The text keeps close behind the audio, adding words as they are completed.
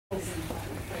Hello,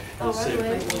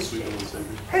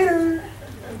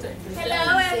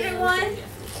 everyone.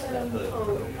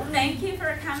 Thank you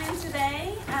for coming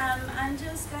today. I'm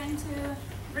just going to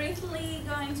briefly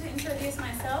introduce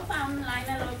myself. I'm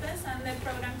Lina Lopez. I'm the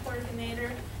program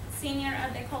coordinator, senior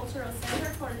at the Cultural Center,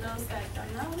 for those that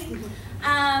don't know me.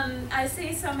 I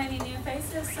see so many new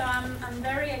faces, so I'm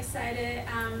very excited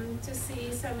to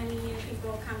see so many new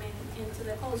people coming into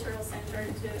the Cultural Center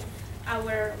to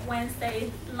our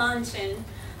Wednesday luncheon.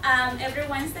 Every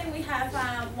Wednesday we have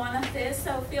one of these,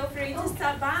 so feel free to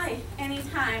stop by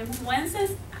anytime.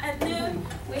 Wednesdays at noon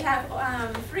we have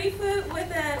free food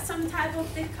with some type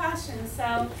of discussion,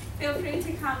 so feel free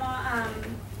to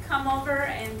come over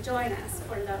and join us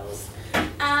for those.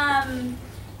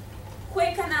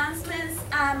 Quick announcements.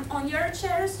 On your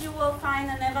chairs you will find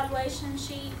an evaluation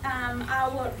sheet. I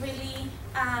would really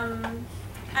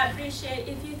appreciate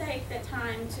if you take the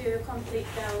time to complete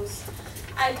those.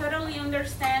 I totally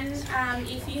understand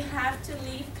if you have to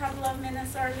leave a couple of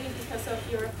minutes early because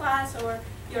of your class or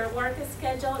your work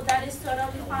schedule. That is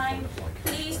totally fine.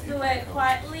 Please do it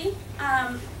quietly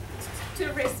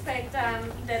to respect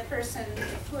the person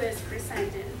who is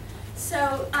presenting.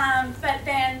 So, but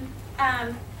then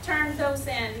turn those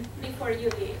in before you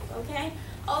leave, okay?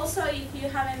 Also, if you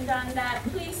haven't done that,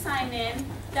 please sign in.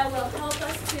 That will help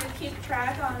us to keep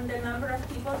track on the number of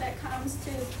people that comes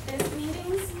to these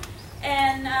meetings.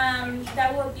 And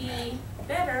that will be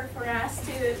better for us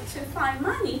to find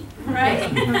money,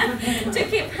 right? To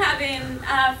keep having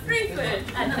free food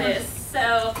at this.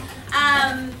 So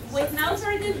with no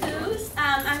further ado,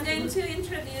 I'm going to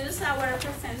introduce our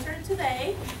presenter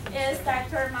today, is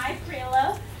Dr. Mike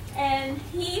Grillo. And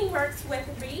he works with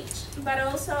REACH, but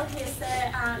also he's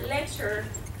a lecturer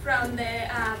from the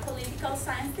Political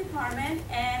Science Department.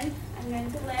 And I'm going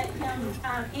to let him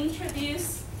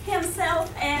introduce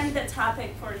himself and the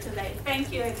topic for today.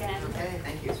 Thank you again. Okay,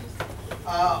 thank you.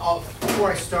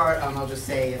 Before I start, I'll just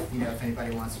say if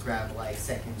anybody wants to grab like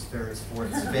seconds, thirds,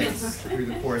 fourths, fifths through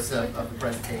the course of the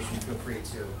presentation, feel free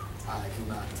to. Do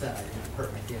not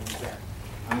hurt my feelings there.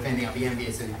 If anything, I'll be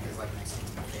envious of you because like next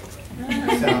thing's my favorite.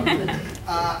 So,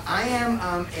 I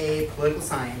am a political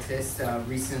scientist.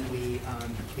 Recently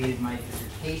completed my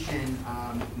dissertation.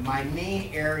 My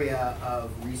main area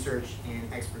of research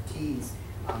and expertise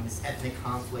is ethnic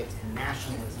conflict and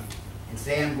nationalism. And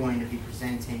today I'm going to be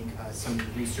presenting some of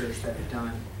the research that I've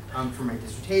done for my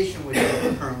dissertation, which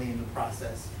I'm currently in the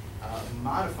process of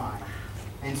modifying.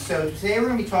 And so today we're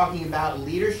going to be talking about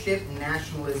leadership,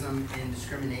 nationalism, and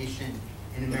discrimination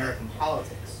in American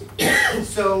politics.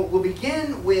 So we'll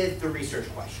begin with the research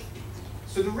question.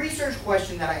 So the research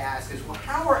question that I ask is, well,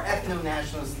 how are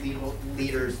ethno-nationalist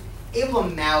leaders able to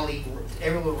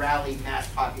rally mass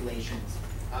populations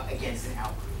against an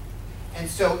outgroup? And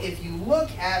so if you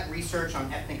look at research on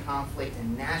ethnic conflict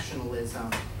and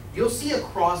nationalism, you'll see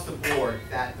across the board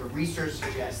that the research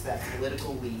suggests that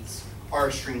political elites are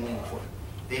extremely important.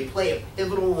 They play a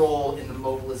pivotal role in the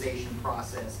mobilization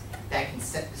process that can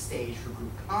set the stage for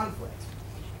group conflict.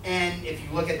 And if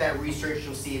you look at that research,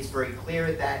 you'll see it's very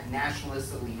clear that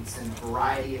nationalist elites in a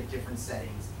variety of different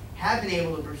settings have been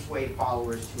able to persuade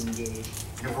followers to engage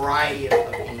in a variety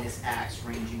of heinous acts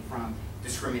ranging from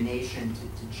discrimination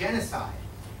to genocide.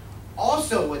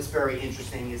 Also, what's very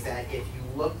interesting is that if you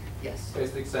look, yes?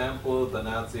 Best example, the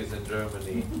Nazis in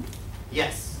Germany.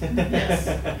 Yes,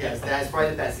 yes, that's probably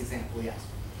the best example, yes.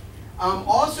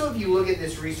 Also, if you look at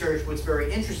this research, what's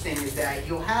very interesting is that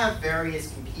you'll have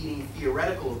various competing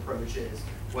theoretical approaches,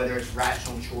 whether it's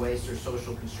rational choice or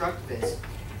social constructivist,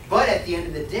 but at the end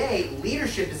of the day,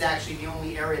 leadership is actually the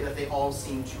only area that they all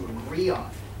seem to agree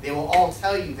on. They will all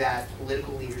tell you that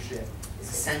political leadership is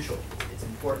essential, it's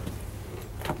important.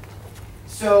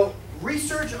 So,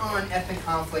 research on ethnic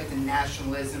conflict and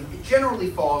nationalism, it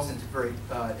generally falls into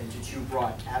two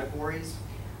broad categories.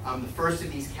 The first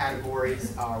of these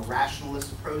categories are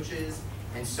rationalist approaches,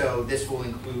 and so this will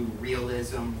include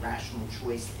realism, rational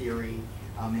choice theory,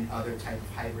 and other type of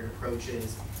hybrid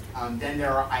approaches. Then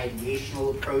there are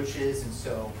ideational approaches, and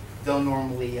so they'll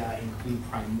normally include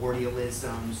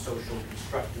primordialism, social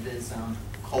constructivism,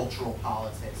 cultural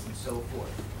politics, and so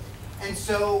forth. And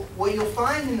so what you'll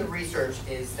find in the research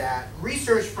is that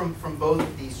research from both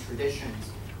of these traditions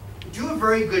do a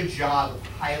very good job of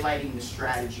highlighting the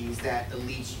strategies that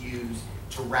elites use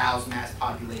to rouse mass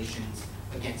populations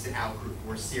against an outgroup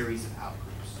or a series of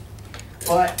outgroups.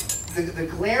 But the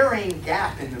glaring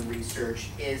gap in the research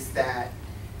is that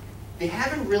they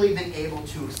haven't really been able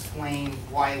to explain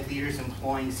why leaders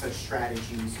employing such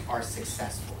strategies are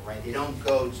successful, right? They don't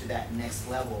go to that next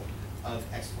level of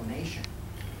explanation.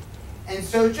 And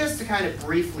so just to kind of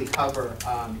briefly cover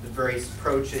the various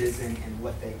approaches and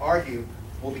what they argue,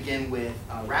 we'll begin with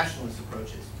rationalist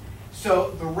approaches.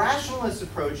 So the rationalist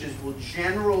approaches will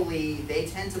generally, they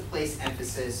tend to place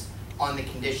emphasis on the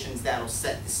conditions that'll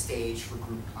set the stage for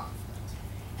group conflict.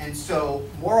 And so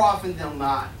more often than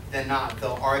not,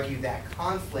 they'll argue that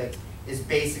conflict is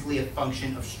basically a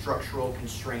function of structural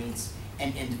constraints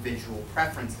and individual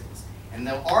preferences. And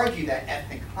they'll argue that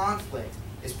ethnic conflict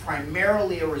is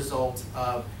primarily a result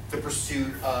of the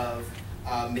pursuit of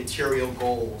material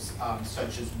goals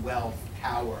such as wealth,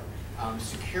 power,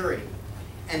 security.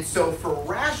 And so for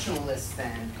rationalists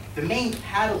then, the main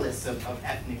catalysts of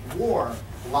ethnic war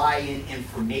lie in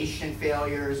information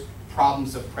failures,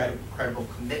 problems of credible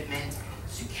commitment,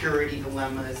 security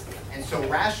dilemmas. And so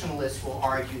rationalists will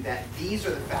argue that these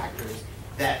are the factors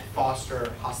that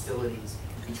foster hostilities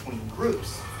between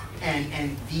groups.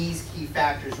 And these key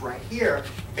factors right here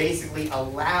basically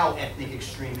allow ethnic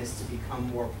extremists to become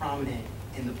more prominent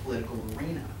in the political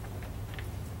arena.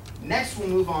 Next, we'll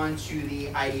move on to the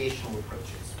ideational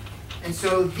approaches. And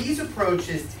so these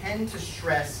approaches tend to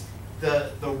stress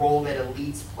the role that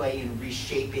elites play in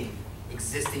reshaping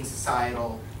existing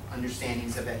societal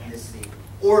understandings of ethnicity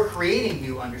or creating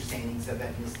new understandings of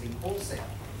ethnicity wholesale.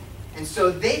 And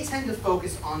so they tend to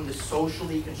focus on the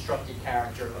socially constructed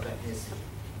character of ethnicity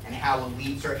and how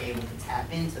elites are able to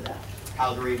tap into that,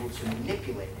 how they're able to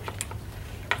manipulate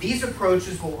it. These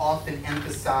approaches will often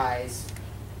emphasize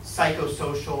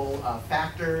psychosocial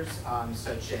factors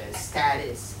such as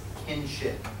status,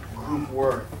 kinship, group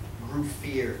worth, group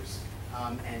fears,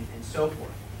 and so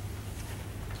forth.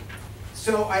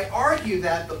 So I argue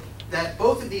that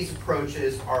both of these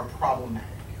approaches are problematic.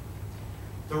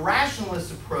 The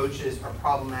rationalist approaches are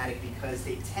problematic because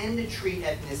they tend to treat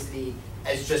ethnicity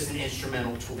as just an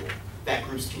instrumental tool that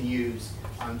groups can use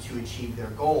to achieve their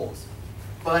goals.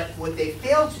 But what they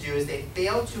fail to do is they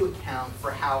fail to account for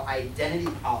how identity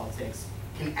politics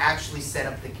can actually set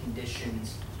up the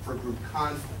conditions for group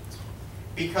conflict.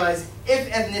 Because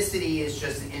if ethnicity is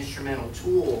just an instrumental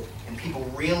tool and people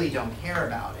really don't care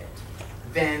about it,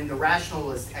 then the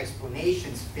rationalist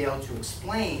explanations fail to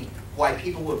explain why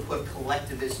people would put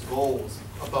collectivist goals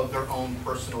above their own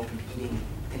personal competing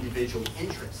individual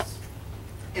interests.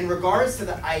 In regards to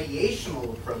the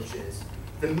ideational approaches,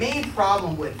 the main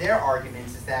problem with their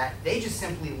arguments is that they just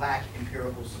simply lack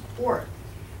empirical support.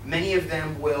 Many of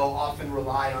them will often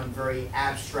rely on very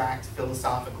abstract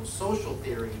philosophical social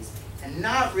theories and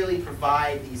not really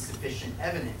provide the sufficient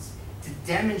evidence to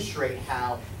demonstrate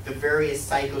how the various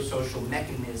psychosocial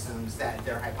mechanisms that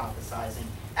they're hypothesizing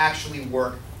actually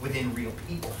work within real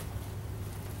people.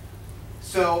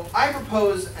 So I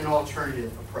propose an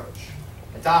alternative approach,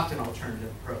 adopt an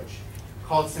alternative approach,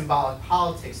 called symbolic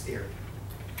politics theory.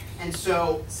 And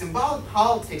so symbolic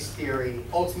politics theory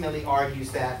ultimately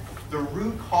argues that the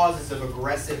root causes of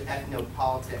aggressive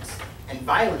ethnopolitics and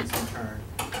violence in turn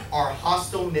are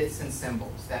hostile myths and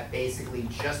symbols that basically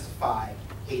justify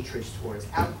hatred towards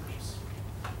outgroups.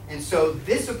 And so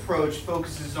this approach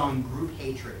focuses on group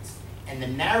hatreds and the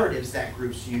narratives that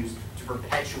groups use to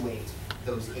perpetuate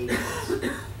those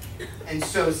hatreds. And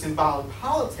so symbolic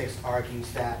politics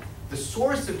argues that the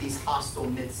source of these hostile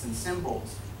myths and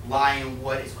symbols lie in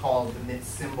what is called the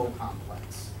myth-symbol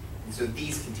complex. And so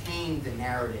these contain the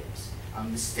narratives,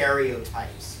 the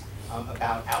stereotypes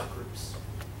about outgroups.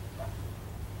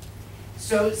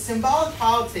 So symbolic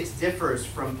politics differs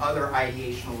from other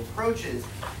ideational approaches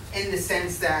in the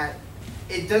sense that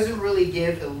it doesn't really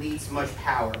give elites much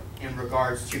power in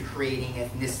regards to creating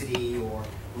ethnicity or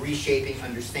reshaping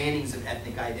understandings of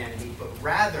ethnic identity, but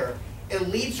rather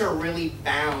elites are really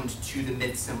bound to the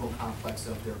myth-symbol complex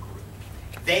of their group.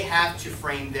 They have to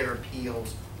frame their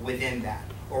appeals within that,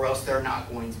 or else they're not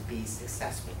going to be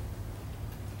successful.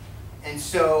 And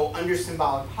so under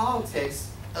symbolic politics,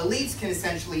 elites can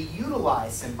essentially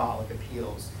utilize symbolic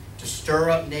appeals to stir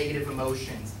up negative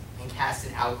emotions and cast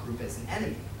an outgroup as an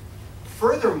enemy.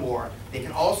 Furthermore, they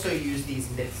can also use these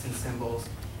myths and symbols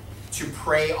to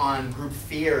prey on group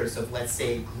fears of, let's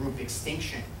say, group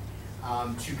extinction,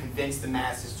 to convince the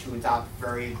masses to adopt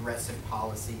very aggressive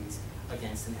policies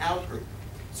against an outgroup.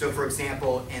 So, for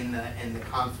example, in the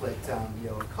conflict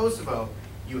of Kosovo,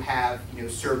 you have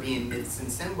Serbian myths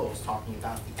and symbols talking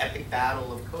about the epic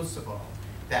battle of Kosovo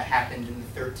that happened in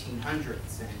the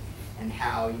 1300s, and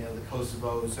how the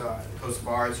Kosovars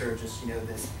are just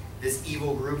this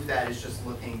evil group that is just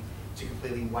looking to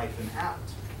completely wipe them out.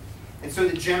 And so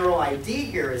the general idea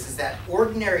here is that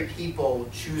ordinary people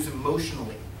choose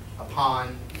emotionally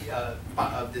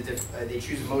they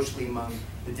choose emotionally among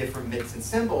the different myths and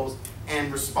symbols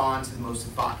and respond to the most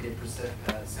evocative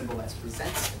symbol that's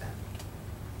presented to them.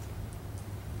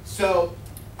 So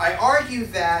I argue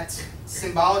that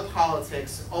symbolic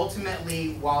politics,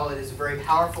 ultimately, while it is a very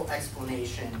powerful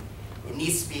explanation, it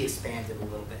needs to be expanded a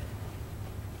little bit.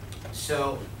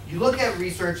 So you look at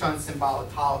research on symbolic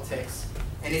politics,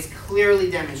 and it's clearly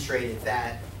demonstrated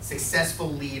that successful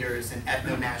leaders in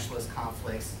ethno-nationalist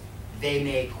conflicts, they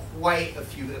make quite a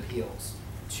few appeals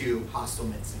to hostile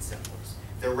myths and symbols.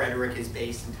 Their rhetoric is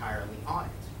based entirely on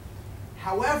it.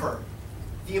 However,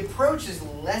 the approach is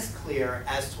less clear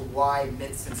as to why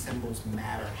myths and symbols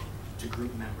matter to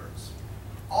group members.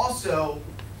 Also,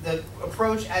 the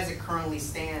approach as it currently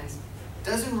stands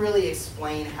doesn't really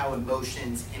explain how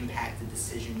emotions impact the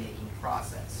decision-making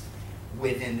process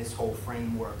within this whole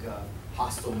framework of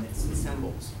hostile myths and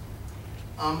symbols.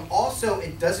 Also,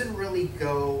 it doesn't really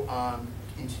go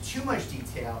into too much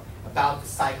detail about the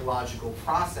psychological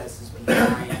processes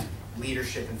behind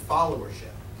leadership and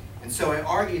followership. And so I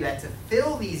argue that to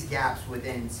fill these gaps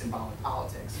within symbolic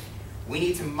politics, we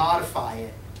need to modify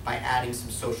it by adding some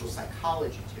social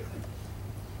psychology to it.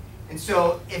 And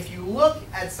so if you look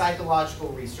at psychological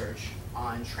research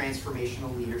on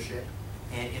transformational leadership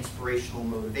and inspirational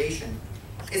motivation,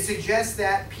 it suggests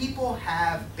that people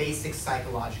have basic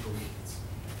psychological needs.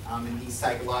 And these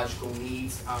psychological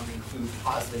needs include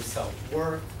positive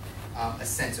self-worth, a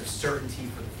sense of certainty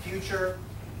for the future.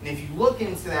 And if you look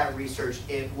into that research,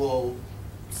 it will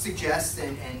suggest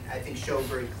and I think show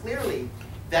very clearly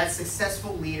that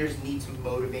successful leaders need to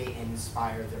motivate and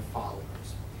inspire their followers.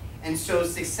 And so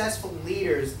successful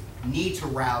leaders need to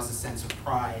rouse a sense of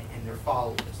pride in their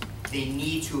followers. They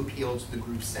need to appeal to the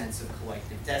group's sense of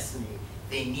collective destiny.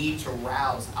 They need to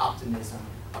rouse optimism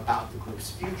about the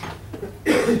group's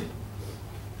future.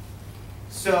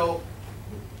 So,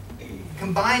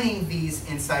 combining these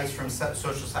insights from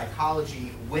social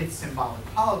psychology with symbolic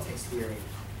politics theory,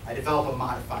 I develop a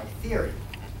modified theory.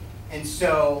 And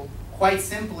so, quite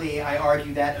simply, I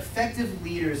argue that effective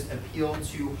leaders appeal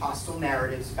to hostile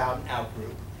narratives about an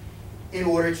outgroup in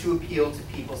order to appeal to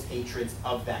people's hatreds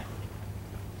of that group.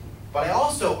 But I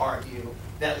also argue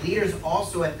that leaders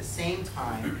also at the same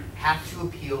time have to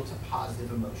appeal to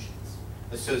positive emotions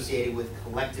associated with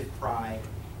collective pride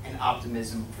and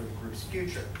optimism for the group's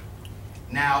future.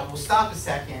 Now, we'll stop a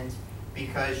second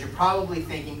because you're probably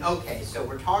thinking, okay, so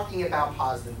we're talking about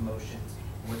positive emotions,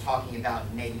 and we're talking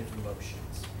about negative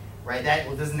emotions, right?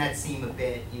 Well, doesn't that seem a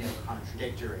bit,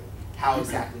 contradictory? How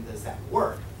exactly does that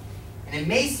work? And it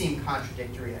may seem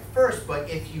contradictory at first, but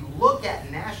if you look at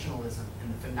nationalism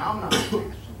and the phenomenon of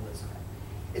nationalism,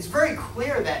 it's very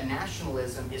clear that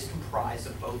nationalism is comprised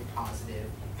of both positive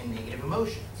and negative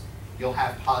emotions. You'll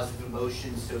have positive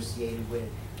emotions associated with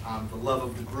the love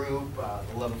of the group,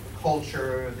 the love of the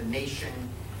culture, the nation,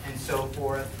 and so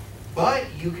forth. But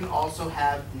you can also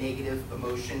have negative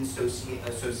emotions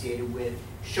associated with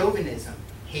chauvinism,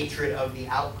 hatred of the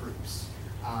outgroups,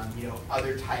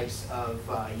 other types of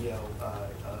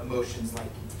emotions like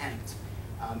contempt,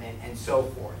 and so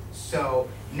forth. So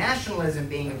nationalism,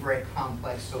 being a very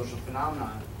complex social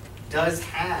phenomenon, does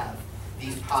have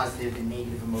these positive and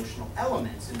negative emotional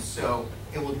elements. And so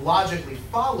it would logically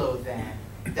follow then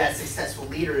that successful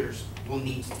leaders will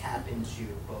need to tap into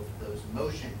both of those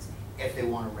emotions if they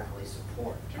want to rally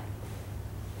support.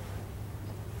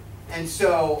 And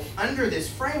so under this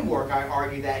framework, I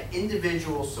argue that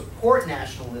individuals support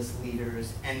nationalist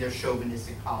leaders and their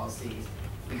chauvinistic policies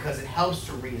because it helps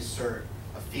to reassert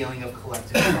a feeling of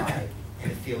collective pride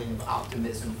and a feeling of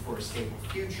optimism for a stable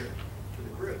future for the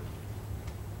group.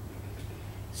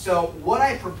 So what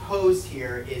I propose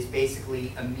here is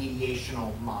basically a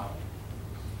mediational model.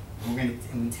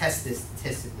 And we test this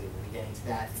statistically. We're going to get into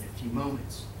that in a few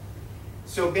moments.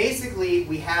 So basically,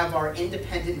 we have our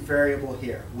independent variable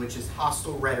here, which is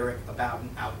hostile rhetoric about an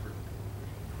outgroup.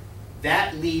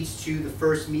 That leads to the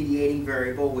first mediating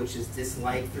variable, which is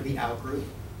dislike for the outgroup.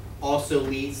 Also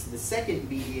leads to the second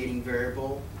mediating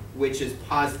variable, which is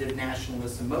positive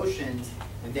nationalist emotions.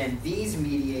 And then these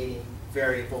mediating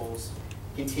variables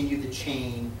continue the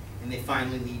chain, and they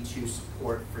finally lead to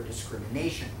support for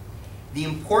discrimination. The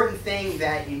important thing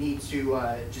that you need to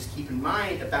just keep in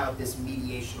mind about this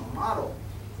mediational model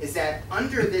is that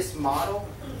under this model,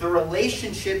 the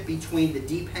relationship between the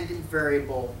independent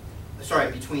variable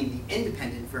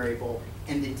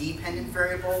and the dependent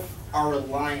variable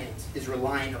is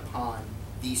reliant upon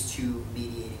these two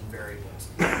mediating variables.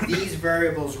 These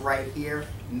variables right here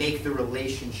make the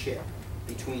relationship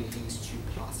between these two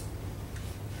possible.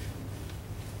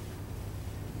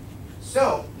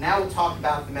 So now we'll talk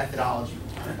about the methodology.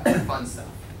 We'll talk about the fun stuff.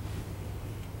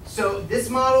 So this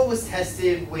model was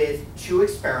tested with 2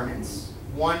 experiments.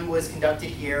 One was conducted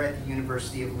here at the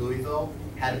University of Louisville,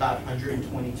 had about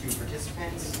 122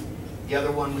 participants. The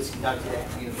other one was conducted at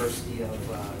the University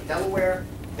of Delaware.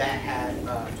 That had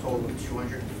a total of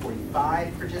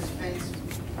 245 participants.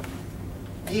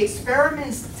 The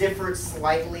experiments differed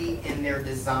slightly in their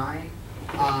design.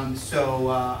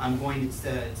 So I'm going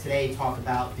to today talk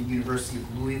about the University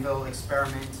of Louisville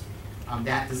experiment,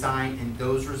 that design and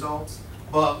those results.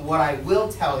 But what I will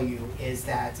tell you is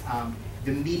that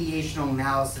the mediational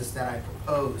analysis that I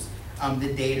proposed,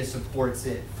 the data supports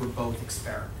it for both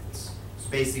experiments. So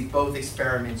basically both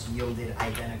experiments yielded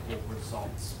identical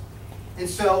results. And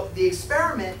so the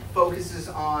experiment focuses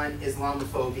on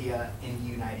Islamophobia in the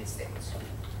United States.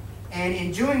 And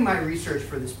in doing my research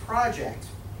for this project,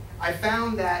 I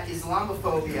found that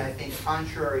Islamophobia, I think,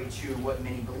 contrary to what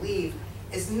many believe,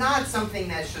 is not something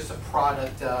that's just a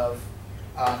product of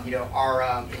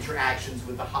our interactions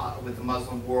with the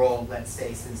Muslim world, let's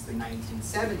say, since the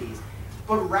 1970s.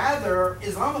 But rather,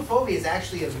 Islamophobia is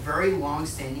actually a very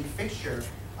long-standing fixture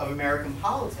of American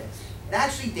politics. It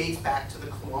actually dates back to the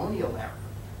colonial era.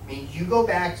 I mean, you go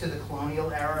back to the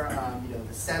colonial era,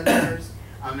 the settlers,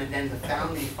 and then the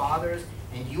founding fathers,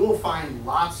 and you will find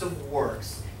lots of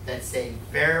works that say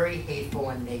very hateful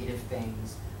and negative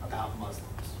things about Muslims.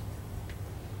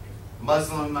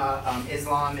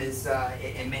 Islam is,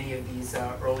 in many of these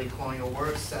early colonial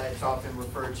works, it's often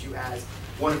referred to as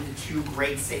one of the two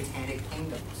great satanic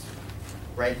kingdoms,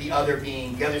 right? The other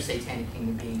satanic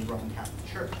kingdom being the Roman Catholic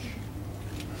Church.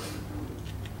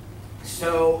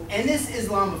 So, in this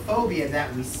Islamophobia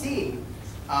that we see,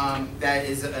 that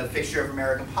is a fixture of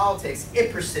American politics,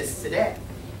 it persists today.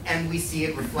 And we see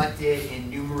it reflected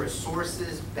in numerous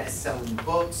sources, best-selling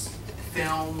books,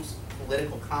 films,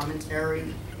 political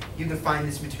commentary. You can find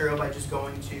this material by just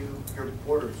going to your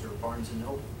Borders or Barnes &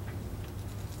 Noble.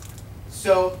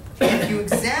 So, if you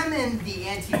examine the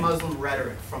anti-Muslim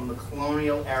rhetoric from the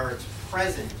colonial era to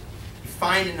present, you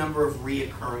find a number of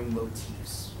reoccurring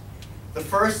motifs. The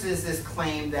first is this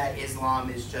claim that Islam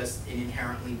is just an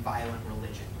inherently violent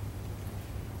religion.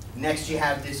 Next, you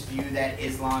have this view that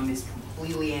Islam is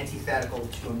completely antithetical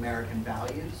to American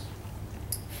values.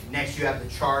 Next, you have the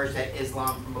charge that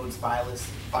Islam promotes violence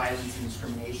and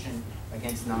discrimination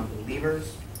against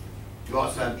non-believers. You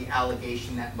also have the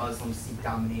allegation that Muslims seek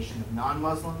domination of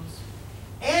non-Muslims.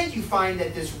 And you find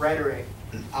that this rhetoric,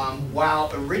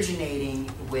 while originating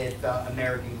with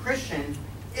American Christians,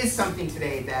 is something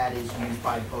today that is used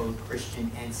by both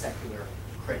Christian and secular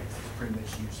critics. It's pretty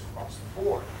much used across the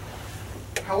board.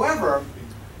 However,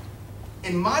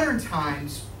 in modern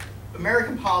times,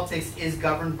 American politics is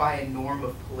governed by a norm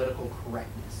of political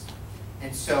correctness.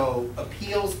 And so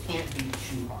appeals can't be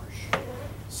too harsh.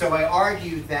 So I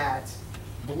argue that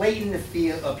blatant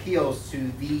appeals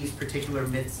to these particular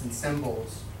myths and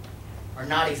symbols are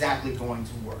not exactly going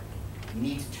to work. You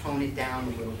need to tone it down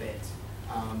a little bit.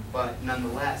 But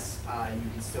nonetheless,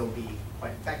 you can still be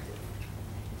quite effective.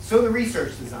 So the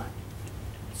research design.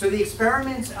 So the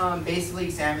experiment basically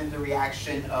examined the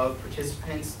reaction of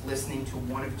participants listening to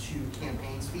one of two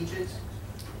campaign speeches.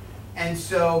 And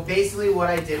so basically what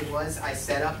I did was I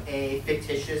set up a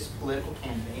fictitious political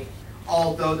candidate,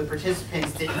 although the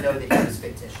participants didn't know that he was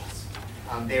fictitious.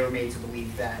 They were made to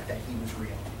believe that he was real.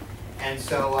 And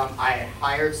so I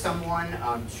hired someone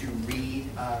to read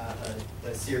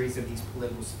a series of these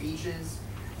political speeches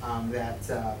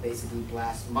that basically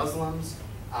blast Muslims.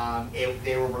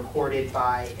 They were recorded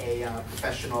by a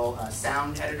professional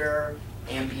sound editor.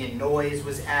 Ambient noise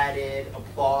was added,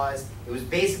 applause. It was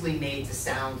basically made to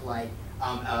sound like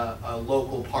a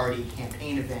local party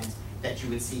campaign event that you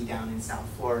would see down in South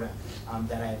Florida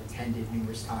that I have attended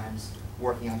numerous times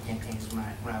working on campaigns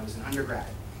when I was an undergrad.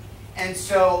 And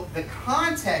so the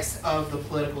context of the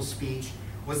political speech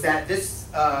was that this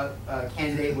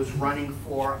candidate was running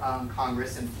for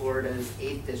Congress in Florida's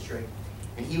 8th district,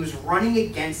 and he was running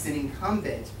against an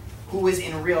incumbent who was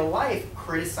in real life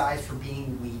criticized for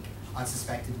being weak on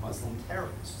suspected Muslim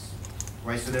terrorists.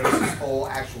 Right, so there was this whole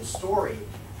actual story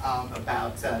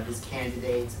about this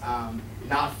candidate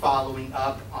not following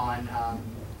up on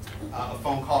a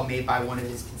phone call made by one of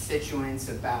his constituents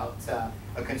about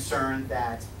a concern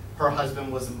that her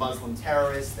husband was a Muslim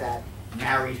terrorist that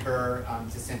married her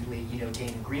to simply, gain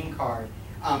a green card,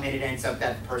 and it ends up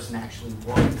that the person actually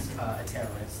was a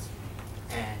terrorist,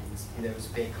 and there was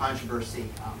a big controversy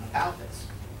about this.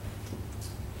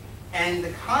 And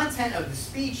the content of the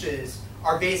speeches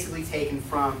are basically taken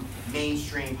from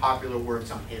mainstream popular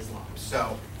works on Islam.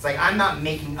 So it's like I'm not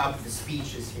making up the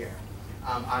speeches here.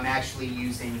 I'm actually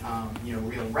using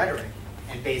real rhetoric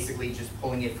and basically just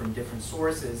pulling it from different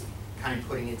sources, kind of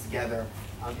putting it together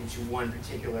into one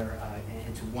particular,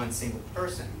 into one single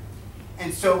person.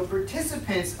 And so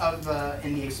participants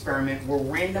in the experiment were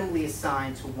randomly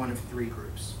assigned to one of three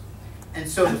groups. And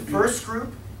so the first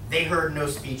group, they heard no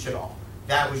speech at all.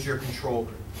 That was your control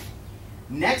group.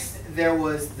 Next, there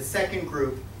was the second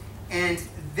group, and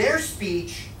their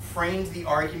speech framed the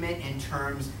argument in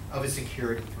terms of a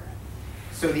security threat.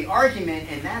 So the argument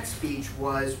in that speech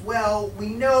was, well, we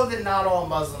know that not all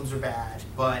Muslims are bad,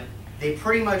 but they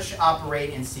pretty much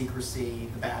operate in secrecy,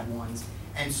 the bad ones,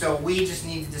 and so we just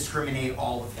need to discriminate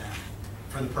all of them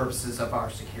for the purposes of our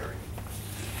security.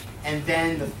 And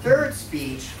then the third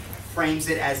speech frames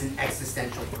it as an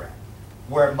existential threat,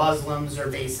 where Muslims are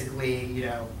basically, you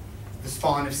know, the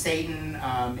spawn of Satan.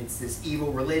 It's this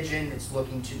evil religion. It's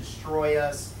looking to destroy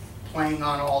us, playing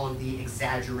on all of the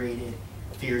exaggerated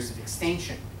fears of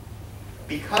extinction.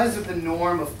 Because of the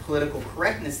norm of political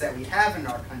correctness that we have in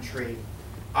our country,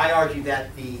 I argue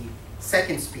that the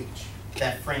second speech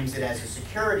that frames it as a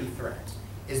security threat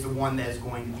is the one that is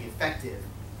going to be effective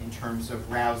in terms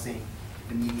of rousing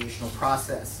the mediational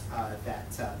process that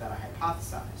I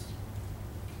hypothesized.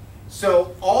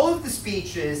 So all of the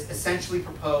speeches essentially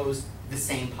propose the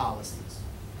same policies.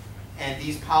 And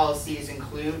these policies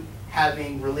include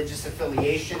having religious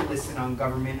affiliation listed on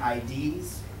government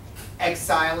IDs,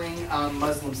 exiling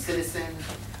Muslim citizens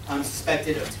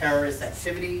suspected of terrorist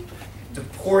activity,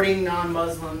 deporting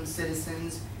non-Muslim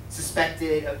citizens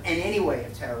suspected of, in any way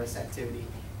of terrorist activity,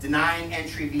 denying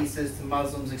entry visas to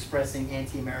Muslims expressing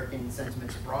anti-American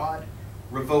sentiments abroad,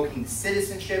 revoking the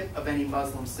citizenship of any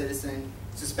Muslim citizen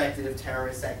suspected of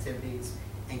terrorist activities,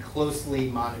 and closely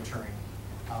monitoring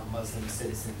Muslim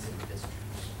citizens and visitors.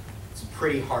 It's a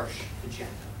pretty harsh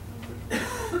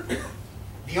agenda.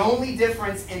 The only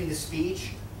difference in the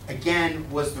speech, again,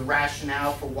 was the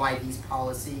rationale for why these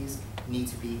policies need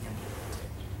to be implemented.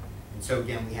 And so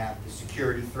again, we have the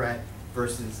security threat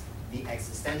versus the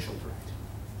existential threat.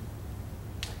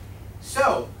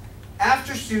 So,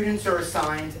 after students are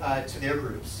assigned to their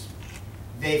groups,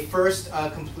 they first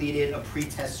completed a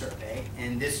pre-test survey,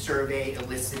 and this survey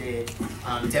elicited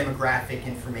demographic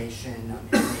information,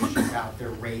 information about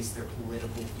their race, their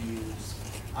political views,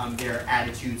 their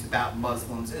attitudes about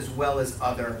Muslims, as well as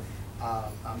other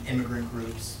immigrant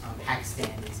groups,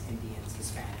 Pakistanis, Indians,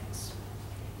 Hispanics.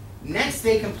 Next,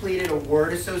 they completed a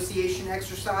word association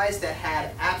exercise that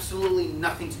had absolutely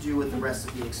nothing to do with the rest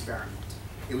of the experiment.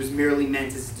 It was merely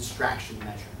meant as a distraction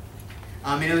measure.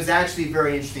 And it was actually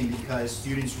very interesting because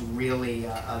students really, the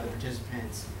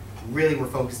participants, really were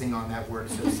focusing on that word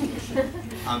association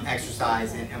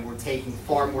exercise and were taking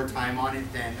far more time on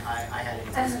it than I had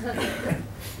anticipated.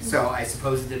 So I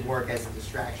suppose it did work as a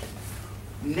distraction.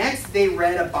 Next, they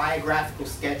read a biographical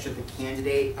sketch of the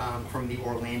candidate from the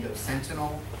Orlando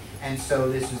Sentinel. And so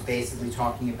this was basically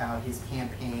talking about his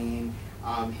campaign,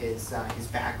 his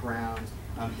background,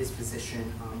 his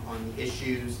position on the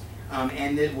issues.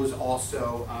 And it was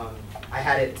also, I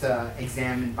had it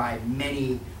examined by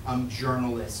many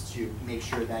journalists to make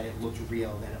sure that it looked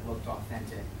real, that it looked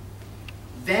authentic.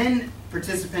 Then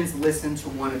participants listened to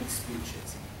one of the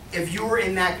speeches. If you were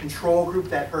in that control group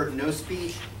that heard no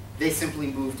speech, they simply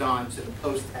moved on to the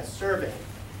post-test survey.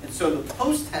 And so the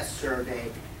post-test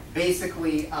survey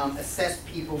basically assessed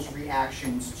people's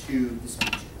reactions to the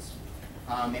speeches.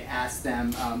 It asked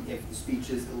them if the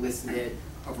speeches elicited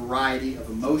a variety of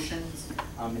emotions.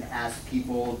 It asked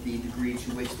people the degree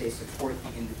to which they support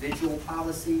the individual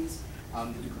policies,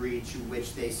 the degree to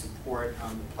which they support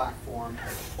the platform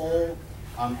as a whole.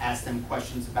 Asked them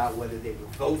questions about whether they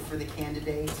would vote for the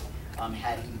candidate,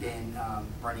 had he been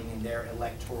running in their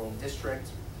electoral district,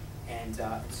 and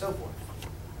so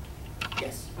forth.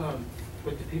 Yes?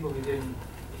 But the people who didn't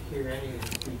hear any of the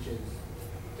speeches,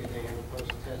 did they have a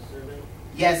post-test survey?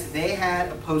 Yes, they had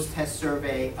a post-test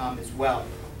survey as well.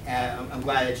 I'm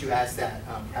glad that you asked that.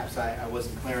 Perhaps I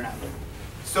wasn't clear enough.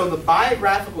 So the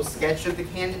biographical sketch of the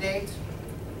candidate,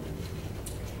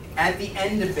 at the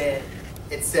end of it,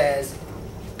 it says,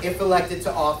 if elected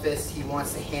to office, he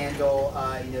wants to handle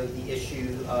the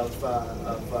issue of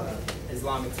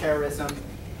Islamic terrorism.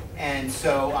 And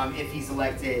so if he's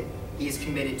elected, he is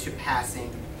committed to passing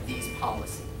these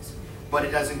policies. But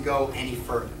it doesn't go any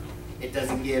further. It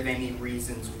doesn't give any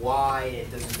reasons why. It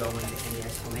doesn't go into any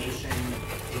explanation.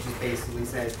 It just basically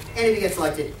says, and if he gets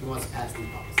elected, he wants to pass these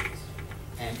policies.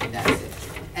 And that's it.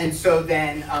 And so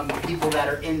then the people that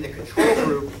are in the control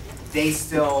group, they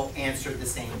still answered the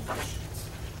same questions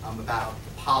about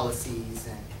the policies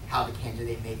and how the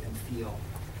candidate made them feel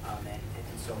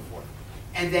and so forth.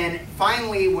 And then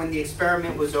finally, when the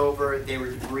experiment was over, they were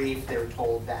debriefed. They were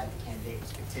told that the candidate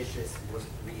was fictitious, it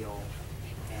wasn't real,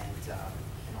 and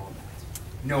all of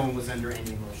that. no one was under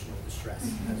any emotional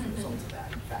distress as a result of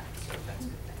that, in fact, so that's a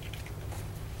good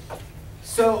thing.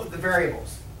 So the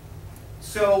variables.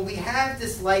 So we have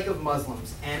dislike of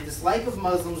Muslims, and dislike of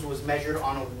Muslims was measured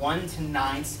on a 1 to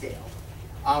 9 scale,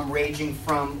 ranging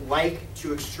from like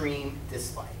to extreme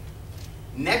dislike.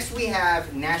 Next we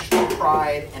have national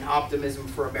pride and optimism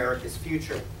for America's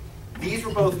future. These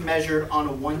were both measured on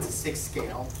a 1 to 6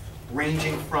 scale,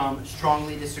 ranging from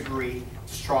strongly disagree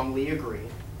to strongly agree.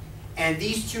 And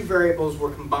these two variables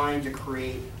were combined to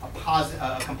create a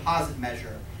composite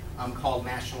measure called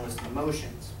nationalist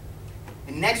emotions.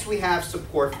 And next we have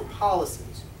support for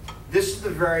policies. This is the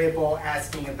variable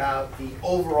asking about the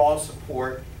overall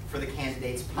support for the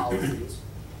candidate's policies.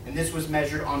 And this was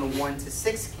measured on a 1 to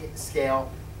 6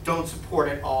 scale, don't support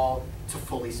at all to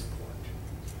fully support.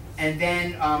 And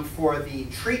then for the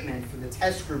treatment, for the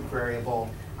test group variable,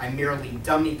 I merely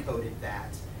dummy coded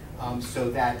that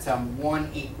so that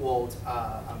 1 equaled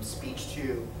speech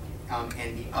 2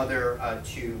 and the other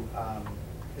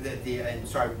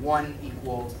 1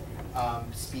 equaled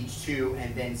speech 2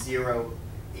 and then 0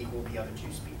 equaled the other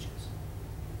 2 speeches.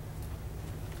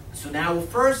 So now we'll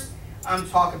first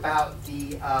talk about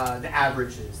the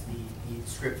averages, the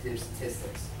descriptive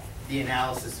statistics, the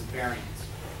analysis of variance.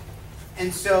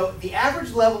 And so the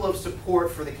average level of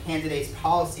support for the candidate's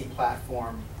policy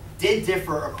platform did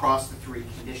differ across the 3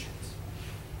 conditions.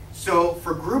 So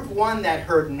for group 1 that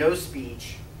heard no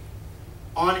speech,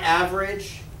 on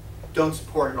average, don't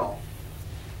support at all.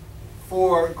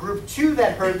 For group 2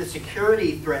 that heard the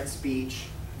security threat speech,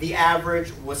 the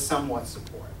average was somewhat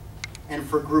support. And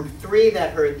for group 3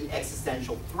 that heard the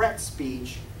existential threat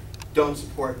speech, don't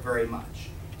support very much.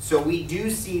 So we do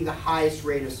see the highest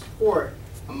rate of support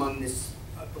among this,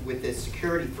 with this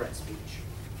security threat speech.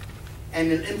 And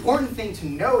an important thing to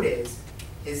note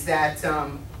is that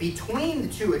between the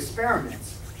 2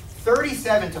 experiments,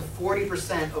 37 to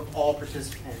 40% of all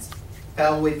participants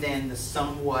fell within the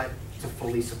somewhat to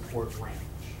fully support range.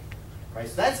 Right?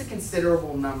 So that's a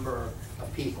considerable number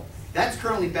of people. That's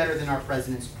currently better than our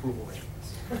president's approval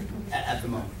ratings at the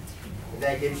moment.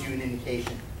 That gives you an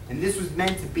indication. And this was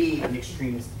meant to be an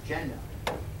extremist agenda.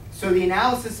 So the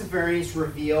analysis of variance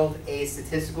revealed a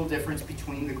statistical difference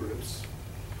between the groups.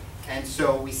 And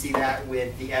so we see that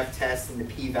with the F-test and the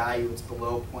p-value, it's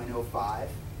below 0.05.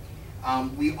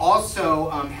 We also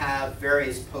have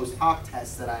various post hoc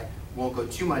tests that I won't go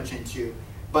too much into,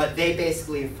 but they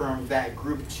basically affirmed that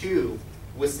group 2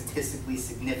 was statistically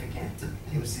significant.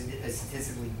 It was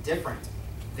statistically different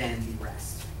than the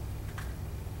rest.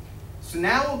 So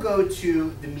now we'll go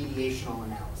to the mediational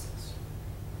analysis.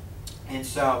 And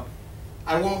so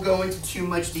I won't go into too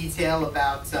much detail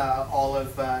about all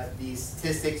of these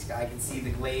statistics. I can see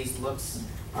the glazed looks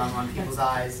on people's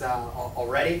eyes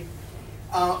already.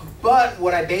 But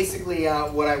what I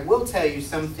will tell you,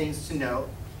 some things to note,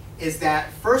 is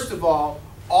that first of all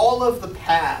of the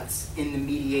paths in the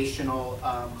mediational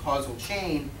causal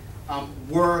chain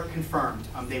were confirmed.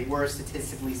 They were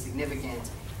statistically significant,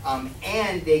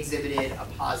 and they exhibited a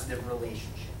positive relationship.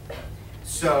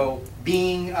 So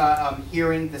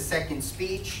hearing the second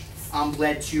speech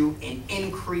led to an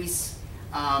increase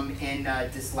in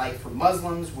dislike for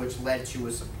Muslims, which led to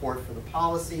a support for the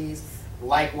policies.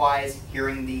 Likewise,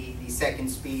 hearing the second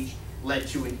speech led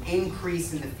to an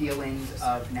increase in the feelings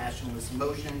of nationalist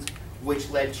emotions, which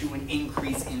led to an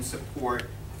increase in support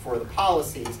for the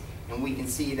policies. And we can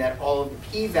see that all of the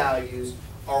p-values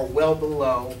are well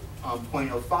below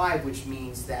 0.05, which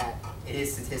means that it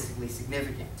is statistically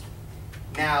significant.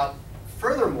 Now,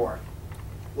 furthermore,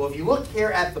 well, if you look here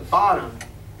at the bottom,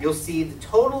 you'll see the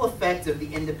total effect of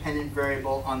the independent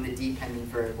variable on the dependent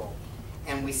variable.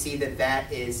 And we see that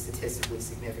that is statistically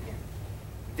significant.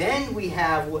 Then we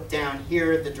have down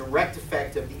here the direct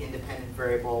effect of the independent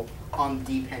variable on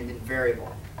the dependent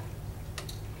variable.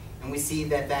 And we see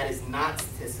that that is not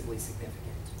statistically significant.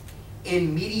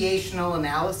 In mediational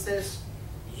analysis,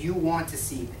 you want to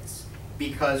see this,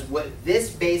 because what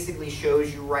this basically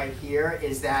shows you right here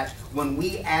is that when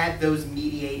we add those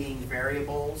mediating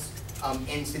variables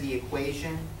into the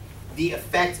equation, the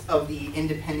effect of the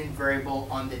independent variable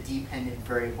on the dependent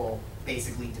variable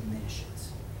basically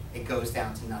diminishes. It goes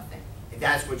down to nothing. And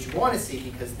that's what you want to see,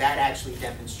 because that actually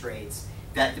demonstrates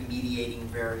that the mediating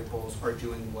variables are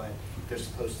doing what they're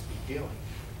supposed to be doing.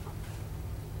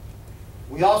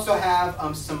 We also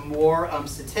have some more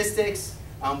statistics.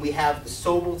 We have the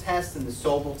Sobel test, and the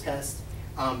Sobel test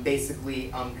basically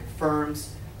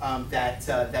confirms that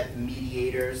the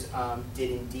mediators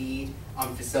did indeed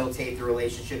facilitate the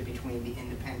relationship between the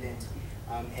independent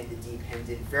and the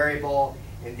dependent variable.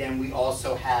 And then we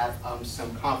also have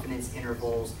some confidence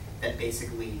intervals that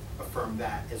basically affirm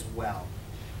that as well.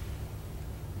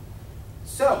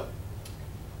 So,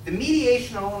 the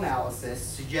mediational analysis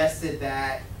suggested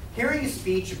that hearing a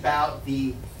speech about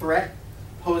the threat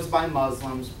posed by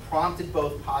Muslims prompted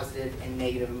both positive and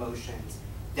negative emotions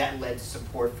that led to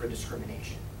support for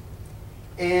discrimination.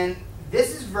 And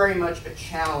this is very much a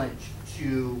challenge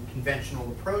to conventional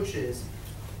approaches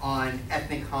on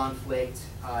ethnic conflict,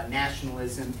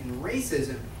 nationalism, and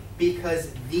racism,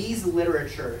 because these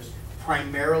literatures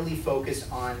primarily focus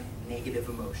on negative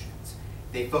emotions.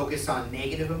 They focus on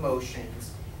negative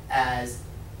emotions as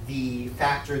the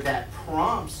factor that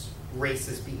prompts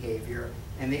racist behavior,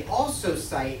 and they also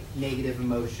cite negative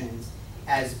emotions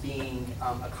as being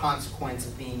a consequence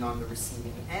of being on the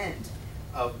receiving end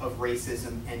of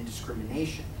racism and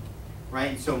discrimination,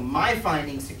 right? So my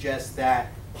findings suggest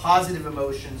that positive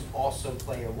emotions also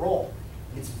play a role.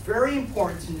 It's very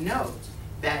important to note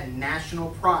that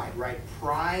national pride, right?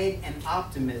 Pride and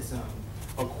optimism,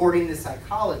 according to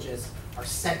psychologists, are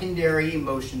secondary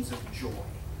emotions of joy,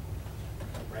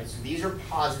 right? So these are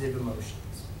positive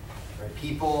emotions, right?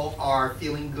 People are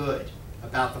feeling good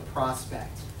about the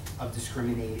prospect of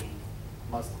discriminating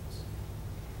Muslims.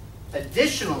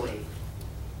 Additionally,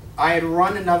 I had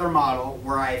run another model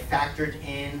where I had factored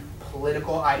in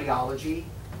political ideology,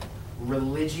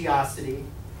 religiosity,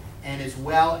 and as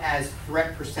well as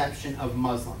threat perception of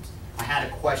Muslims. I had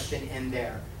a question in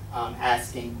there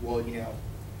asking, well, you know,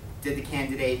 did the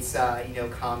candidates, you know,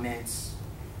 comments,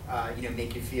 you know,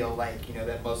 make you feel like, you know,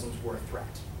 that Muslims were a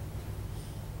threat?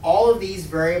 All of these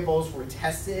variables were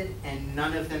tested, and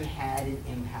none of them had an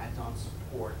impact on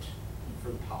support for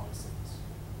the policies.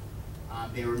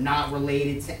 They were not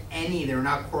related to any, they were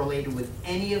not correlated with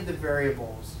any of the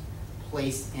variables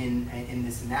placed in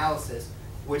this analysis,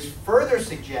 which further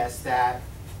suggests that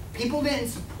people didn't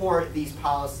support these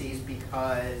policies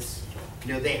because,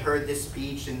 you know, they heard this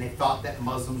speech and they thought that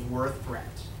Muslims were a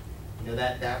threat. You know,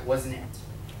 that wasn't it.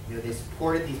 You know, they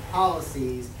supported these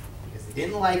policies because they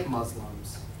didn't like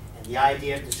Muslims, and the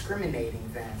idea of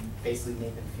discriminating them basically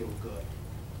made them feel good.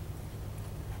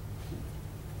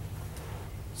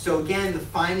 So again, the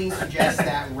findings suggest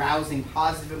that rousing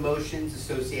positive emotions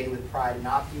associated with pride and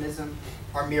optimism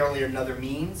are merely another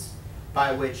means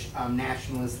by which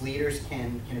nationalist leaders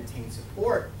can obtain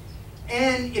support.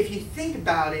 And if you think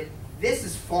about it, this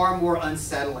is far more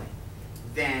unsettling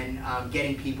than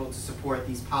getting people to support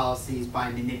these policies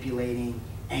by manipulating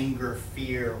anger,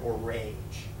 fear, or rage.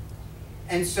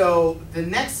 And so the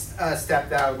next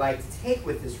step that I would like to take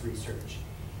with this research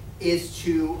is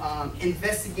to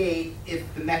investigate if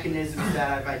the mechanisms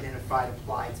that I've identified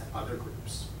apply to other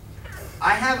groups.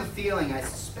 I have a feeling, I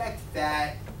suspect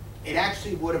that it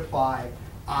actually would apply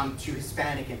to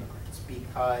Hispanic immigrants,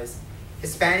 because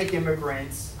Hispanic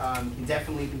immigrants can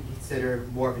definitely be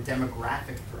considered more of a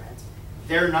demographic threat.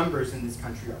 Their numbers in this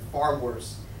country are far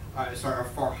worse, are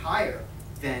far higher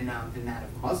than that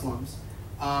of Muslims.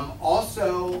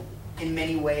 Also, in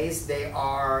many ways, they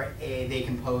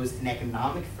can pose an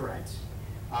economic threat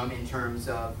in terms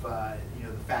of you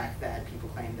know, the fact that people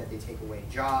claim that they take away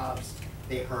jobs,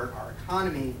 they hurt our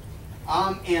economy,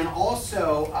 and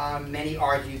also many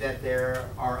argue that they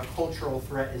are a cultural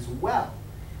threat as well.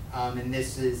 And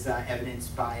this is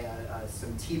evidenced by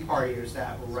some Tea Partiers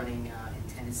that were running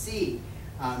in Tennessee,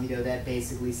 you know, that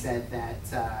basically said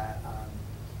that,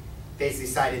 basically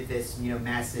cited this, you know,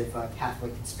 massive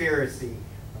Catholic conspiracy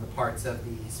on the parts of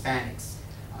the Hispanics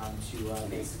to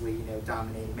basically, you know,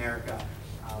 dominate America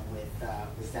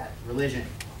with that religion.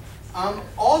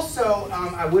 Also,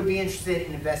 I would be interested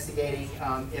in investigating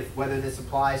whether this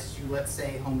applies to, let's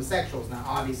say, homosexuals. Now,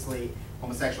 obviously,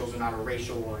 homosexuals are not a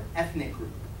racial or an ethnic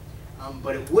group,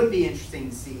 but it would be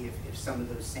interesting to see if some of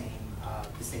those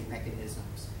same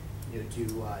mechanisms, you know,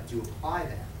 do apply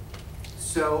there.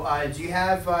 So, do you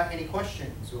have any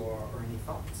questions or any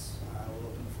thoughts?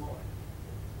 We'll open the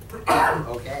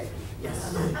floor. Okay.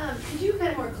 Yes. Could you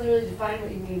kind of more clearly define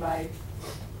what you mean by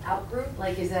outgroup?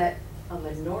 Like, is that a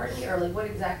minority, or like what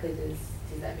exactly does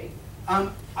that mean?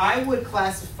 I would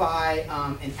classify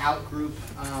an outgroup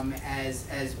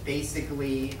as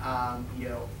basically you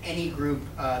know, any group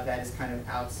that is kind of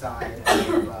outside of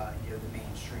you know, the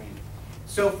mainstream.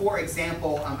 So, for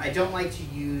example, I don't like to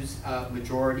use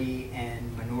majority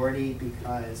and minority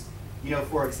because, you know,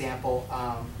 for example,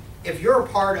 if you're a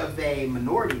part of a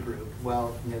minority group,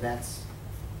 well, you know,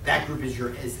 that group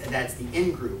that's the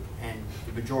in group, and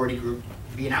the majority group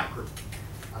would be an out group.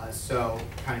 So,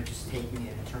 kind of just taking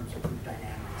it in terms of group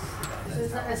dynamics. So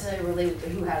it's not necessarily related to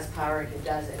who has power and who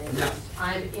doesn't. It's No. just,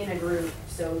 I'm in a group,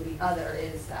 so the other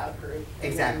is the out group.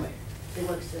 Exactly. It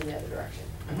works in the other direction.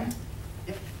 Mm-hmm.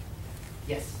 Yep.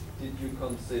 Yes. did you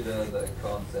consider the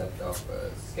concept of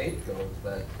scapegoat,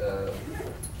 that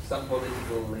some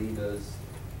political leaders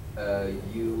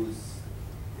use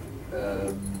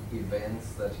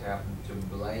events that happen to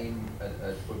blame,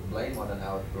 put blame on an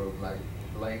outgroup, like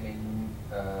blaming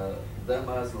the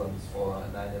Muslims for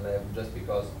 9/11 just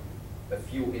because a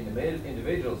few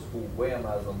individuals who were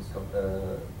Muslims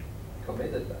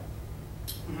committed that?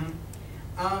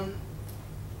 Mm-hmm.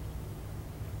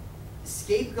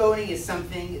 Scapegoating is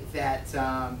something that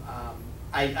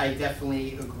I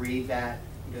definitely agree that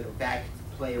that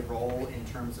could play a role in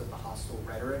terms of the hostile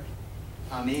rhetoric.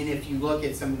 And if you look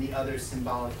at some of the other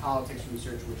symbolic politics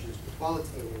research, which is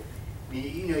qualitative, I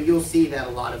mean, you'll see that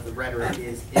a lot of the rhetoric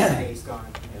is based on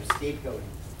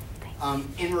scapegoating.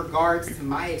 In regards to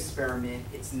my experiment,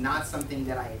 it's not something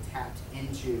that I had tapped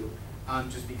into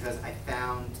just because I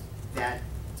found that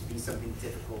to be something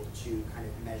difficult to kind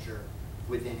of measure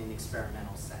within an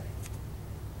experimental setting.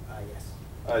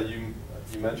 Yes.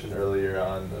 You mentioned earlier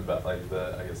on about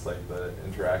the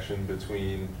interaction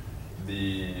between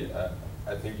the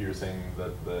I think you were saying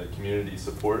that the community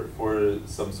support for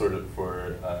some sort of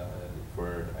for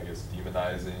I guess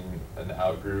demonizing an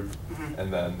outgroup,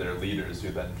 and then their leaders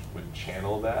who then would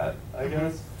channel that, I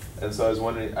guess. And so I was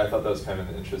wondering, I thought that was kind of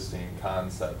an interesting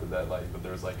concept, that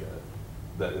there was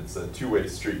that it's a two-way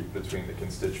street between the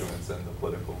constituents and the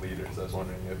political leaders. I was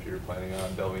wondering if you're planning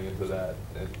on delving into that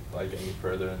any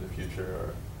further in the future,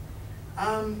 or?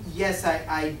 Yes,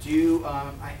 I do.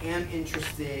 I am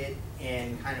interested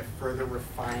in kind of further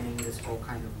refining this whole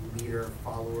kind of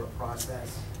leader-follower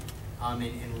process,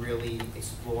 and really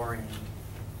exploring,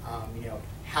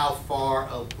 how far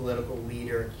a political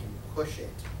leader can push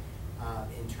it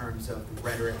in terms of the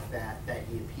rhetoric that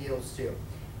he appeals to.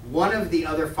 One of the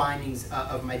other findings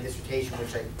of my dissertation,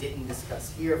 which I didn't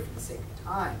discuss here for the sake of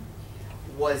time,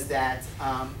 was that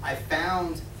I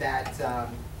found that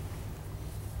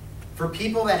for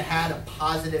people that had a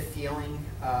positive feeling,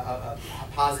 a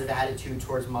positive attitude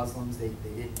towards Muslims, they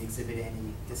didn't exhibit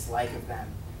any dislike of them.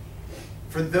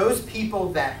 For those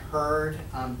people that heard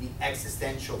the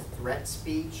existential threat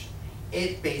speech,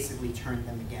 it basically turned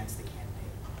them against the candidate.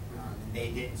 And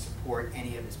they didn't support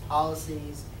any of his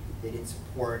policies. They didn't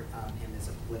support him as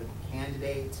a political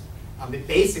candidate. It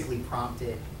basically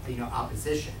prompted,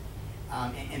 opposition.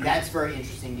 And that's very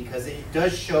interesting because it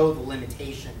does show the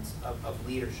limitations of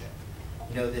leadership.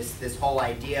 This whole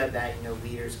idea that,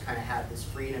 leaders kind of have this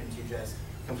freedom to just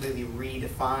completely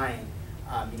redefine,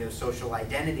 social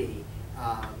identity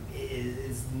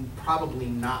is probably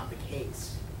not the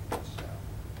case. So,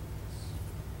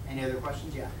 any other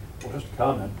questions? Yeah. Well, just a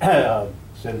comment.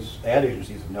 Since ad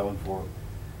agencies have known for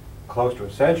close to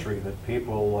a century that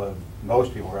people,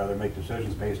 most people rather, make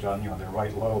decisions based on their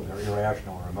right lobe, their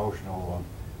irrational or emotional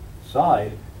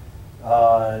side.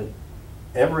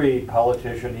 Every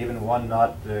politician, even one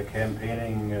not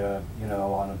campaigning,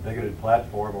 on a bigoted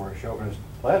platform or a chauvinist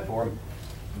platform,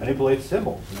 manipulates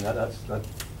symbols. I mean, that's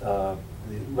the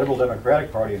Liberal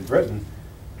Democratic Party in Britain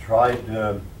tried.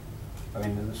 I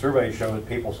mean, the surveys show that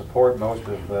people support most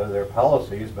of their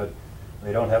policies, but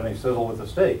they don't have any sizzle with the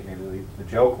steak. I mean, the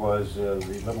joke was the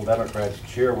Liberal Democrats'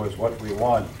 cheer was "What do we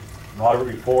want? Moderate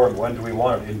reform. When do we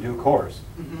want it? In due course."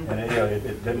 And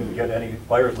it didn't get any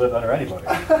fires lit under anybody.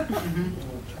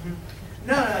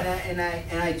 No, and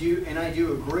I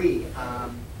do agree.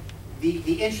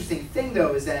 The interesting thing,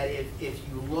 though, is that if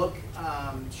you look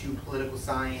to political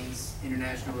science,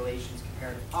 international relations,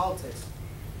 comparative politics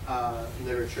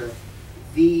literature,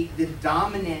 the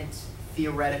dominant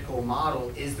theoretical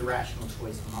model is the rational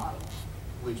choice model,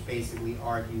 which basically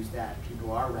argues that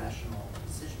people are rational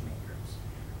decision makers,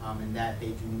 and that they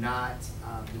do not,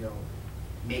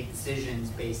 make decisions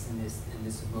based in this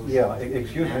emotional. Yeah,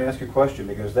 excuse me, I ask you a question,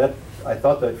 because I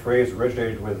thought that phrase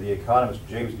originated with the economist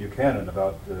James Buchanan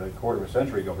about a quarter of a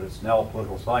century ago, but it's now a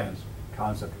political science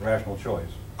concept, rational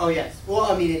choice. Oh yes,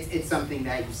 well, I mean, it's something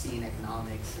that you see in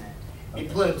economics, and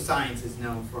political science is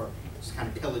known for just kind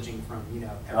of pillaging from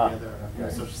every other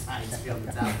social science field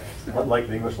that's out there. So. Like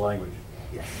the English language.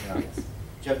 Yes. Yeah. Yes. Do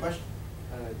you have a question?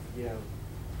 When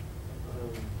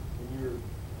you were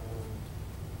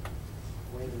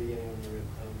way in the beginning when you were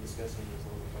discussing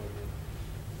Islamophobia,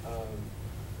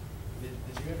 did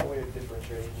you have a way of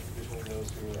differentiating between those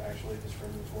who are actually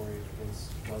discriminatory against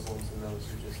Muslims and those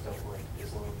who just don't like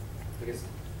Islam? Because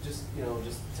just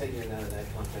taking it out of that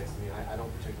context, I mean, I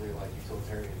don't particularly like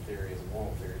utilitarian theory as a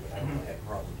moral theory, but I don't really have a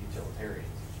problem with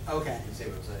utilitarians. Okay. You see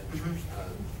what I'm saying?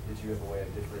 Did you have a way of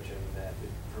differentiating that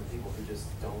from people who just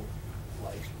don't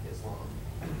like Islam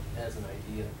as an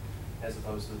idea, as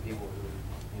opposed to the people who,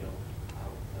 I don't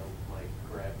know, might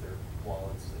grab their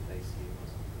wallets if they see a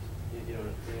Muslim person? You know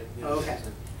what Okay. I'm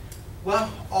saying?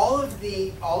 Well, all of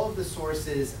the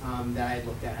sources that I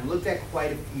looked at, I looked at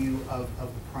quite a few of the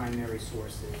primary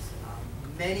sources.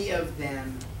 Many of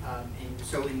them,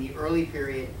 so in the early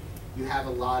period, you have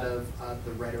a lot of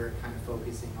the rhetoric kind of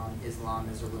focusing on Islam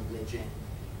as a religion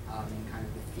and kind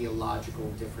of the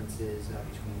theological differences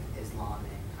between Islam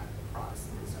and kind of the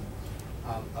Protestantism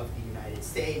of the United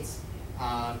States.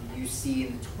 You see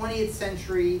in the 20th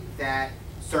century that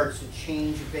starts to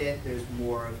change a bit. There's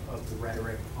more of the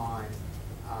rhetoric on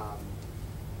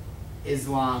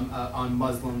Islam, on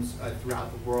Muslims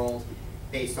throughout the world,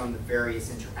 based on the various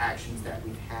interactions that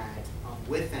we've had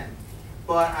with them.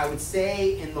 But I would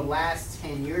say in the last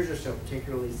 10 years or so,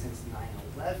 particularly since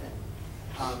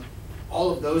 9/11, all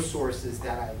of those sources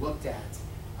that I looked at,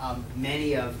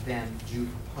 many of them do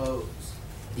propose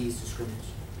these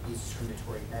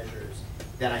discriminatory measures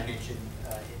that I mentioned,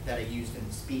 that I used in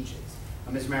the speeches.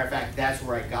 As a matter of fact, that's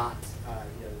where I got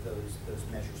those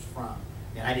measures from.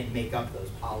 And I didn't make up those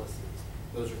policies.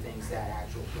 Those are things that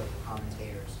actual political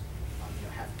commentators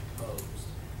have proposed.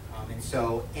 And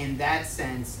so in that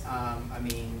sense, I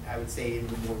mean, I would say in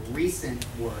the more recent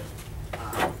work,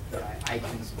 I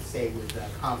can say with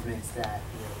confidence that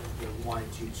they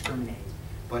wanted to discriminate.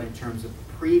 But in terms of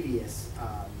the previous,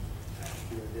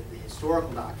 the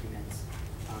historical documents,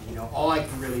 all I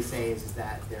can really say is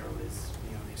that there was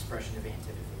an expression of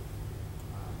antipathy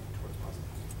towards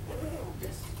Muslims.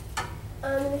 Yes.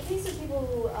 In the case of people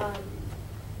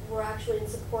who were actually in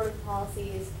support of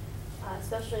policies,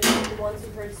 especially the ones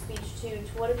who heard speech too,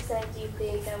 to what extent do you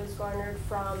think that was garnered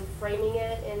from framing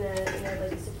it in a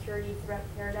like a security threat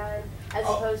paradigm, as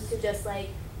opposed to just like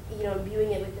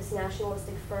imbuing it with this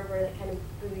nationalistic fervor that kind of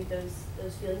buoyed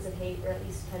those feelings of hate, or at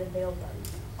least kind of veiled them?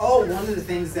 Oh, one of the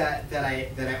things that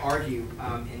I argue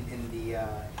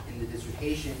in the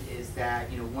dissertation is that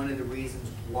one of the reasons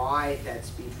why that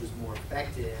speech was more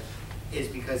effective is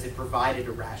because it provided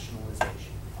a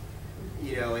rationalization.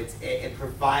 It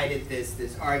provided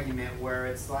this argument where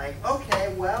it's like,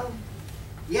 okay, well,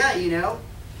 yeah,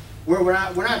 we're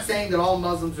not saying that all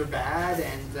Muslims are bad,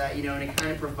 and and it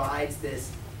kind of provides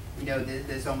this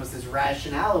this almost this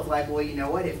rationale of like, well, you know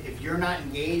what, if you're not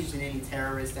engaged in any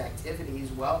terrorist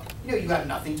activities, well, you have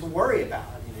nothing to worry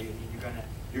about.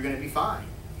 You're gonna be fine,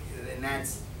 and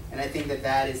I think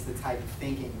that is the type of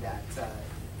thinking that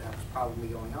was probably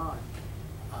going on,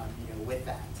 with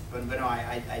that. But no,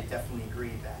 I definitely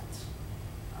agree that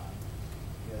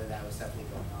that was definitely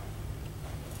going on.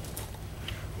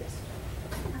 Yes.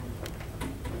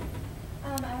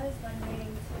 I was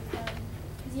wondering,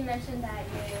 because you mentioned that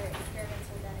your experiments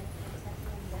were done in Kentucky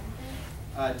and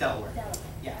Denver? Delaware. Delaware.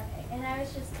 Yeah. Okay. And I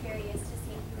was just curious to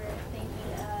see if you were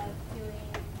thinking of doing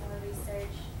more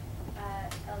research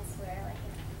elsewhere, like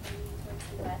maybe towards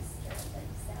the west or the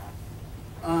south.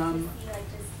 To see like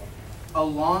just different. A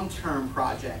long-term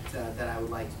project that I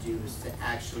would like to do is to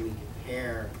actually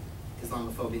compare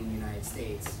Islamophobia in the United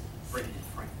States, Britain, and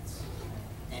France,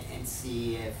 and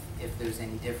see if there's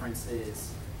any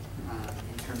differences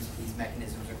in terms of these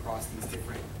mechanisms across these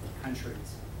different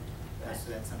countries.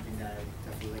 So that's something that I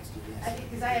would definitely like to do. Yes. I think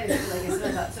because I had like a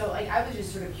similar thought. So like I was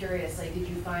just sort of curious. Like, did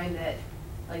you find that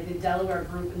like the Delaware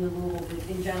group and the Louisville group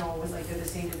in general was like they're the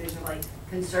same division of like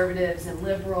conservatives and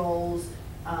liberals?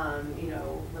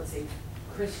 Let's say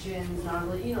Christians,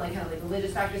 like kind of like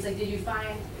religious factors. Like, did you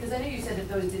find? Because I know you said that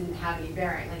those didn't have any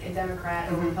bearing, like a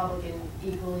Democrat or Republican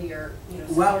equally, or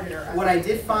supported. Well, what I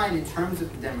did find in terms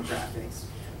of the demographics,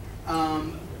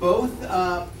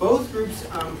 both groups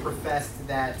professed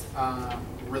that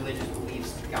religious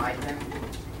beliefs guide them.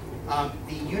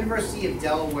 The University of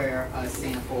Delaware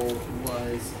sample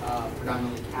was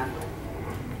predominantly Catholic,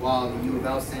 while the U of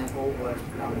L sample was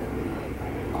predominantly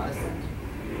Protestant.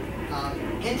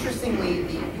 Interestingly,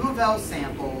 the U of L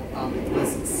sample was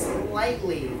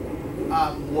slightly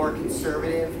more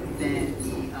conservative than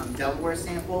the Delaware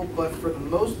sample, but for the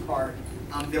most part,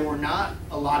 there were not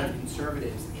a lot of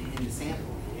conservatives in the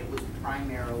sample. It was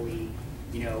primarily,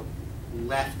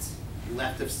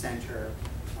 left of center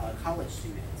college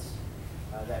students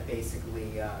that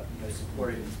basically,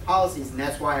 supported these policies, and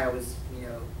that's why I was,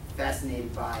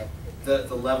 fascinated by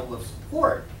the level of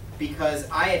support. Because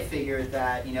I had figured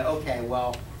that, okay,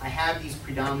 well, I have these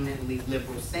predominantly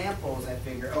liberal samples. I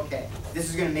figure, okay, this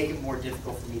is going to make it more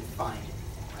difficult for me to find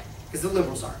anything, right? Because the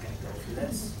liberals aren't going to go for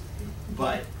this,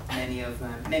 but many of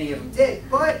them did.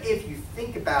 But if you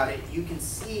think about it, you can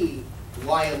see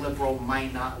why a liberal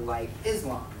might not like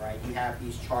Islam, right? You have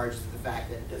these charges of the fact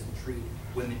that it doesn't treat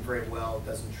women very well, it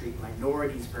doesn't treat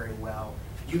minorities very well.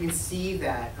 You can see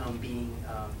that being,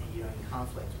 in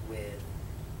conflict with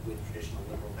traditional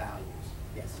liberal values.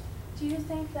 Yes. Do you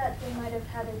think that they might have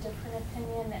had a different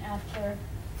opinion after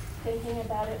thinking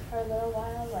about it for a little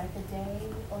while, like a day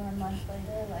or a month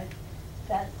later, like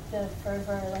that the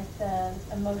fervor, like the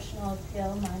emotional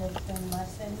appeal might have been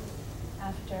lessened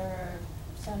after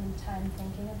some time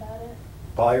thinking about it?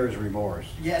 Buyer's remorse.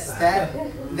 Yes, that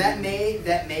may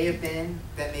have been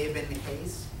the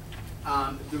case.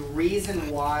 The reason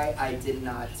why I did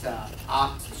not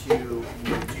opt to do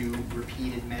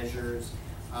repeated measures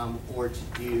or to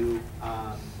do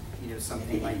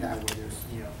something like that where there's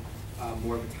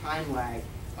more of a time lag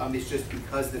is just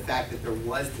because of the fact that there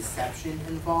was deception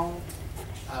involved.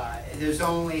 There's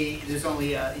only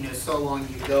so long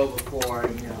you go before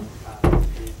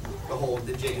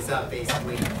the jig is up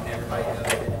basically, and everybody knows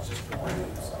that it's just for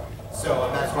ruse. So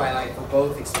that's why, like, for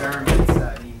both experiments,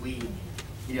 I mean,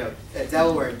 at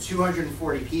Delaware,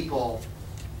 240 people,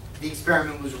 the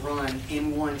experiment was run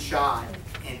in one shot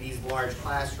in these large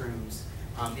classrooms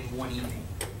in one evening.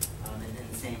 And then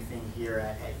the same thing here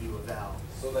at U of L.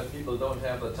 So that people don't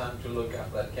have the time to look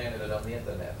up that candidate on the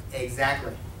internet.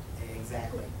 Exactly.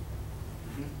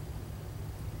 Mm-hmm.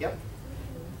 Yep.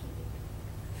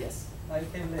 Yes. I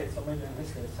came late, so maybe I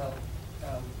missed it. So,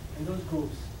 in those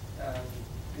groups,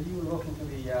 did you look into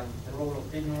the role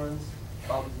of ignorance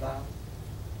about Islam?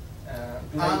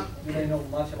 Do they know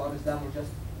much about Islam, or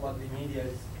just what the media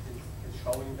is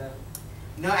showing them?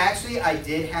 No, actually, I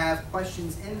did have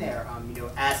questions in there.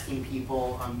 Asking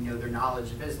people, their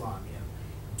knowledge of Islam.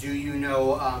 Do you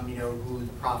know, who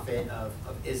the Prophet of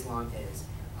Islam is?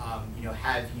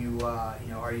 Have you,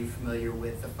 are you familiar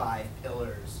with the 5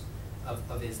 pillars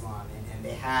of Islam? And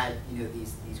they had,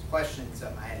 these questions.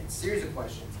 I had a series of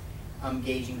questions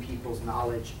gauging people's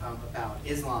knowledge about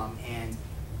Islam, and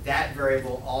that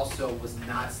variable also was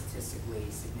not statistically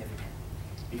significant.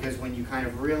 Because when you kind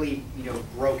of really,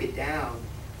 broke it down,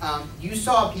 you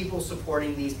saw people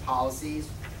supporting these policies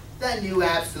that knew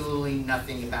absolutely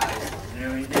nothing about Islam.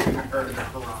 Never even heard of the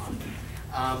Quran.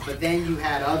 But then you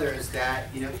had others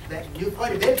that, that knew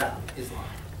quite a bit about Islam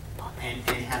and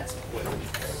had support.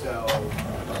 So you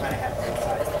kind of had both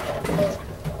sides.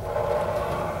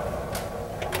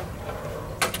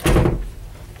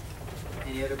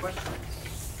 Any other questions?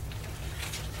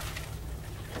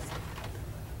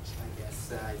 I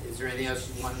guess, is there anything else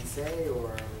you wanted to say,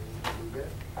 or are we good?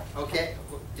 Okay.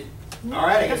 All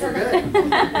right, I guess we're good.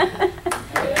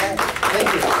 Okay. Thank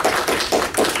you.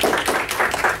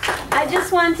 I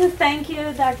just want to thank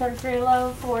you, Dr.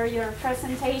 Grillo, for your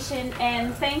presentation,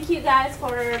 and thank you guys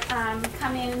for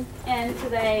coming in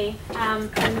today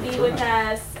and be with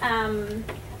us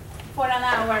for an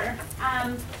hour.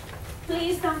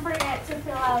 Please don't forget to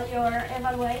fill out your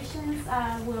evaluations.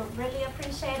 We'll really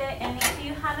appreciate it. And if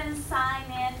you haven't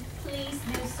signed in, please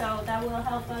do so. That will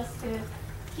help us to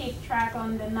keep track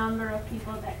on the number of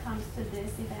people that comes to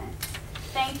this event.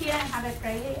 Thank you and have a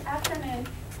great afternoon.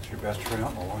 It's your best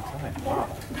turnout in a long time. Yeah,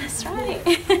 that's right.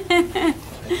 I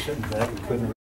shouldn't, but I couldn't